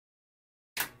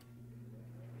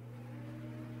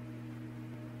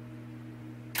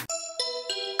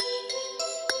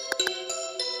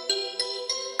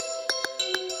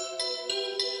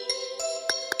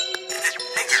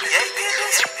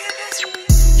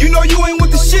You know you ain't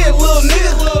with the shit, little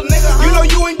nigga. You know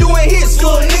you ain't doing hits,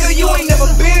 little nigga. You ain't never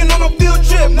been on a field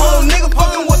trip, little nigga.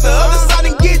 Fucking with the other side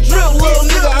and get drilled, little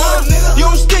nigga, huh? You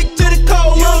don't stick to the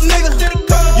code, little nigga.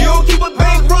 You don't keep a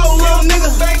bankroll, little nigga.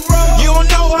 You don't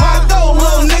know how I go,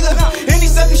 little nigga. Any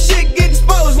sucker shit get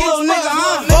exposed, little nigga,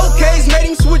 huh? OK's made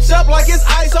him switch up like it's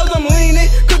ice, so I'm leaning.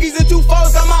 Cookies and 2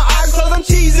 foes, got my eyes closed, I'm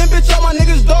cheesing. Bitch, all my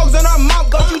niggas dogs in our mouth,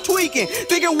 got you tweaking.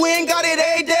 Thinking we ain't got it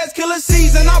every day, it's killer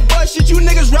season. I bust shit, you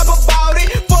niggas rap about it.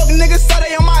 Fuck niggas say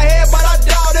they on my head, but I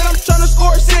doubt it. I'm tryna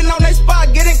score sitting on that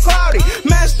spot, getting cloudy.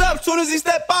 Masked up, soon as he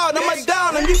step out, I'ma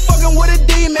down him. You fucking with a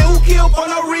demon who killed for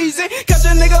no reason. Catch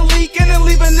a nigga leaking and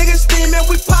leave a nigga steaming.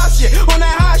 We pop shit on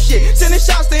that hot shit, sending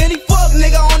shots to any fuck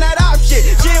nigga on that op shit.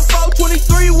 Gen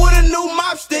 423 with a new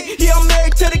mop stick. Yeah, I'm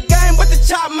married to the game, but to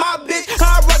chop my bitch.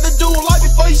 I'd rather do life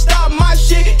before you stop my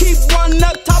shit. Keep running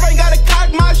up top, ain't gotta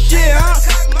cock my shit, huh?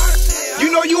 You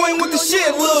know you ain't with the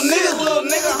shit, little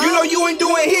nigga. You know you ain't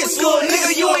doing hits, little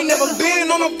nigga. You ain't never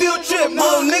been on a field trip,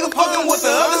 little nigga. Fucking with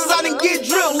the other side and get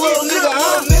drilled, little nigga,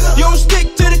 huh? You don't stick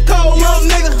to the code, little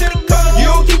nigga. You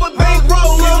don't keep a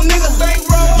bankroll, little nigga.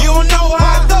 You don't know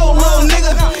how I go, little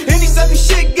nigga. Any sucker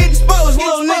shit get exposed,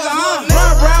 little nigga, huh? Run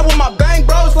around with my bang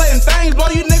bros, letting things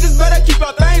blow. You niggas better keep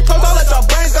your things close. I'll let your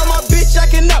brains got my bitch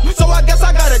acting up, so I guess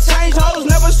I gotta change hoes,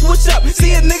 never switch up.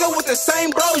 See a nigga with the same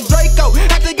bros, Draco.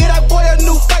 Have to get that boy a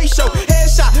new face show.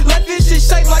 Headshot, let this shit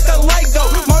shape like a Lego.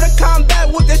 Mortal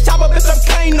Kombat with this chopper, bitch, I'm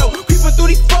Kano. Creeping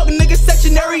through these fuck niggas,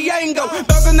 sectionary angle.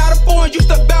 Bouncing out of foreign, used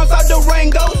to bounce out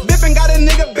Durango. Bippin' got a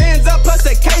nigga bands up, plus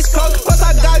a case code. Plus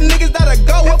I got niggas that'll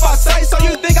go if I say so.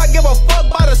 You think I give a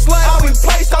fuck by the slut? I'll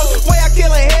replace those. Way I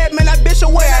kill a head, man, that bitch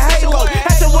will wear a halo.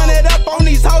 Had to run it up on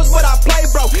these hoes, but I play,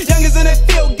 bro. Youngins in the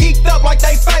field, geeked up like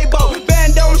they Fabo.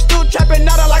 Bando still trapping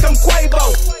out like I'm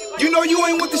Quavo. You know you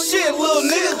ain't with the shit, little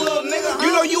nigga. You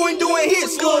know you ain't doing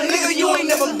hits, little nigga. You ain't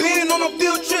never been on a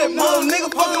field trip, little nigga.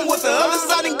 Fucking with the other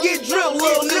side and get drilled,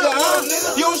 little nigga, huh?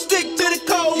 You don't stick to the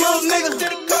code, little nigga.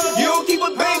 You don't keep a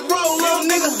bankroll, little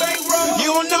nigga. You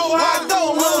don't know how I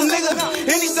go, little nigga.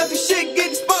 Any sucker shit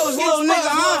get exposed, little nigga,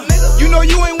 huh? You know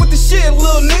you ain't with the shit,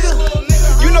 little nigga.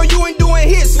 You know you ain't doing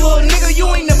hits, little nigga. You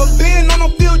ain't never been on a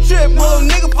field trip, little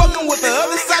nigga. Fucking with the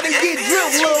other side and get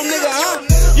drilled, little nigga, huh?